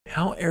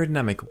how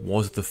aerodynamic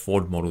was the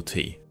Ford Model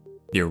T,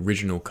 the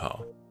original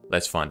car?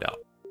 Let's find out.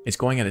 It's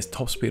going at its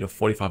top speed of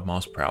 45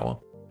 miles per hour,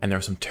 and there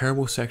are some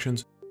terrible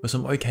sections, but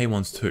some okay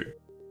ones too.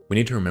 We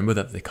need to remember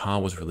that the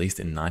car was released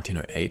in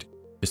 1908,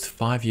 just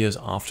 5 years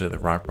after the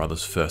Wright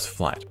brothers' first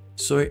flight.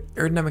 So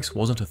aerodynamics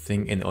wasn't a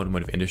thing in the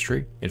automotive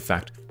industry. In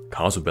fact,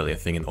 cars were barely a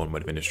thing in the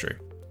automotive industry.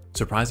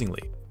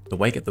 Surprisingly, the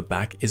wake at the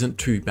back isn't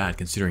too bad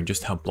considering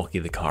just how blocky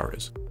the car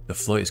is. The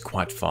flow is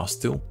quite fast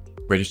still,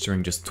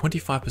 registering just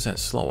 25%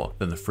 slower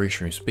than the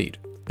freestream speed.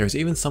 There is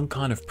even some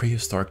kind of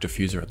prehistoric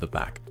diffuser at the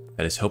back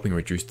that is helping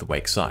reduce the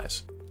wake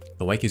size.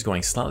 The wake is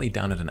going slightly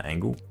down at an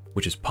angle,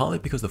 which is partly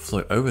because the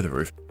flow over the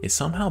roof is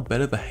somehow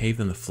better behaved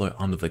than the flow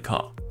under the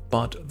car.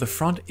 But the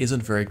front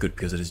isn't very good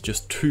because it is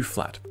just too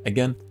flat.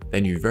 Again,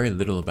 they knew very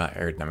little about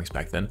aerodynamics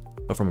back then,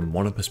 but from a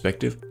modern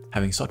perspective,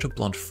 having such a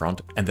blunt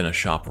front and then a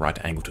sharp right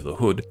angle to the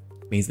hood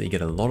means that you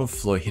get a lot of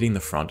flow hitting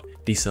the front,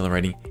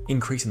 decelerating,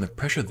 increasing the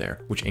pressure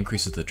there, which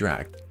increases the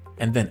drag.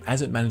 And then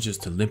as it manages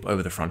to limp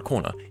over the front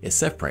corner, it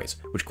separates,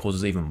 which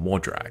causes even more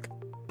drag.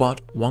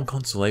 But one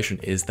consolation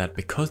is that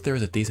because there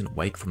is a decent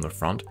wake from the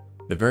front,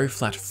 the very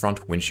flat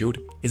front windshield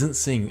isn't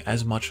seeing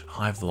as much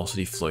high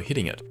velocity flow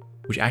hitting it,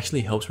 which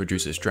actually helps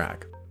reduce its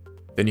drag.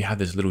 Then you have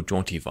this little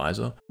jaunty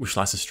visor, which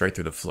slices straight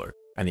through the flow,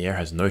 and the air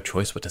has no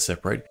choice but to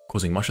separate,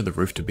 causing much of the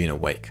roof to be in a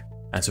wake.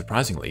 And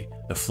surprisingly,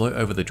 the flow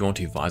over the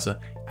jaunty visor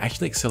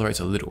actually accelerates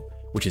a little,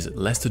 which is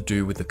less to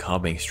do with the car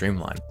being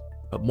streamlined,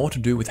 but more to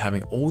do with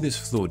having all this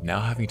fluid now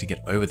having to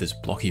get over this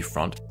blocky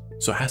front,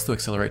 so it has to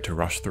accelerate to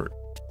rush through.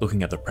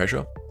 Looking at the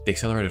pressure, the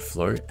accelerated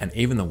flow and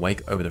even the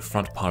wake over the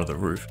front part of the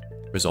roof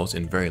results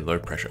in very low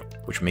pressure,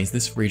 which means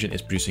this region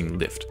is producing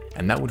lift,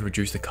 and that would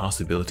reduce the car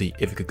stability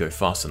if it could go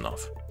fast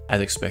enough.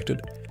 As expected,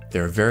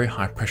 there are very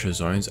high pressure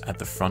zones at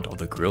the front of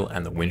the grille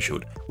and the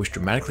windshield, which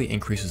dramatically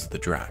increases the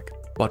drag.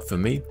 But for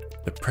me,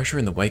 the pressure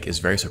in the wake is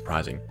very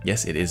surprising.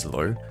 Yes, it is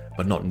low,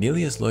 but not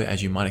nearly as low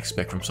as you might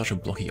expect from such a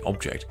blocky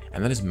object,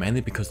 and that is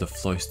mainly because the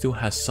flow still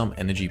has some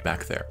energy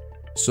back there.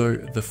 So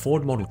the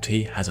Ford Model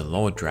T has a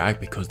lower drag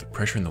because the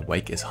pressure in the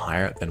wake is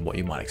higher than what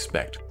you might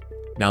expect.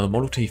 Now the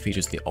Model T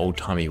features the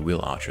old-timey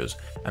wheel arches,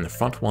 and the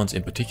front ones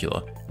in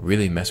particular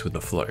really mess with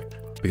the flow,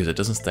 because it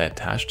doesn't stay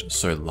attached,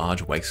 so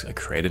large wakes are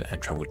created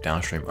and travel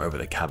downstream over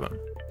the cabin.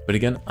 But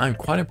again, I'm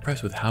quite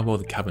impressed with how well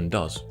the cabin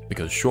does,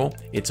 because sure,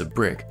 it's a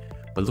brick,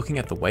 but looking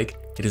at the wake,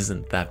 it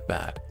isn't that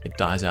bad. It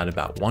dies out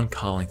about 1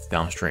 car length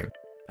downstream,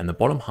 and the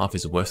bottom half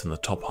is worse than the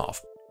top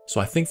half. So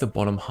I think the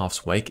bottom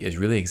half's wake is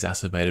really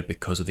exacerbated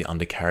because of the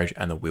undercarriage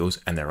and the wheels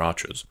and their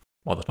arches,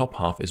 while the top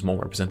half is more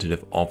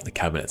representative of the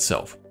cabin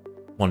itself.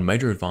 One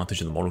major advantage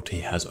the Model T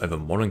has over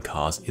modern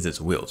cars is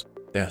its wheels.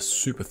 They are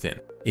super thin,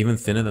 even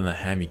thinner than the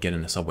ham you get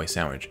in a Subway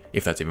sandwich,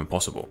 if that's even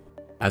possible.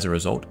 As a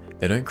result,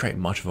 they don't create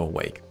much of a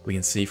wake. We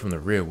can see from the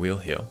rear wheel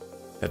here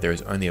that there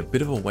is only a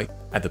bit of a wake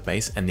at the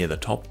base and near the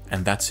top,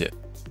 and that's it.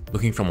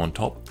 Looking from on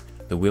top,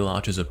 the wheel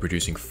arches are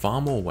producing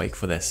far more wake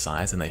for their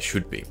size than they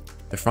should be.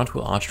 The front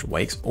wheel arched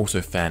wakes also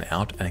fan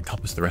out and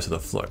encompass the rest of the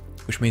flow,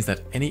 which means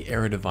that any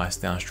aero device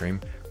downstream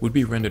would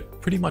be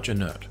rendered pretty much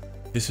inert.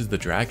 This is the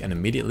drag, and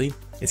immediately,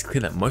 it's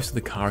clear that most of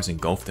the car is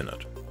engulfed in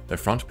it. The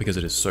front, because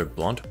it is so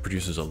blunt,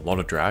 produces a lot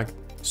of drag,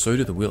 so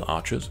do the wheel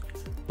arches,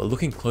 but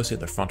looking closely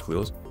at the front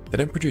wheels, they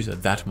don't produce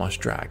that much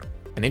drag.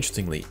 And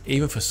interestingly,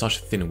 even for such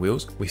thin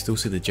wheels, we still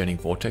see the jetting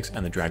vortex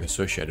and the drag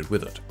associated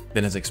with it.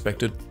 Then as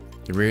expected,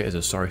 the rear is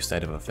a sorry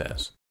state of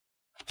affairs.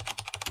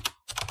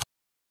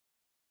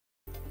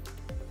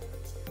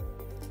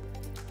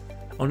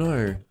 Oh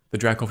no, the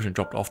drag coefficient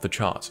dropped off the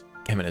charts,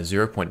 came in at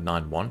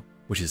 0.91,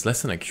 which is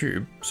less than a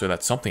cube, so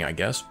that's something I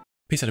guess.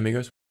 Peace out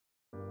amigos.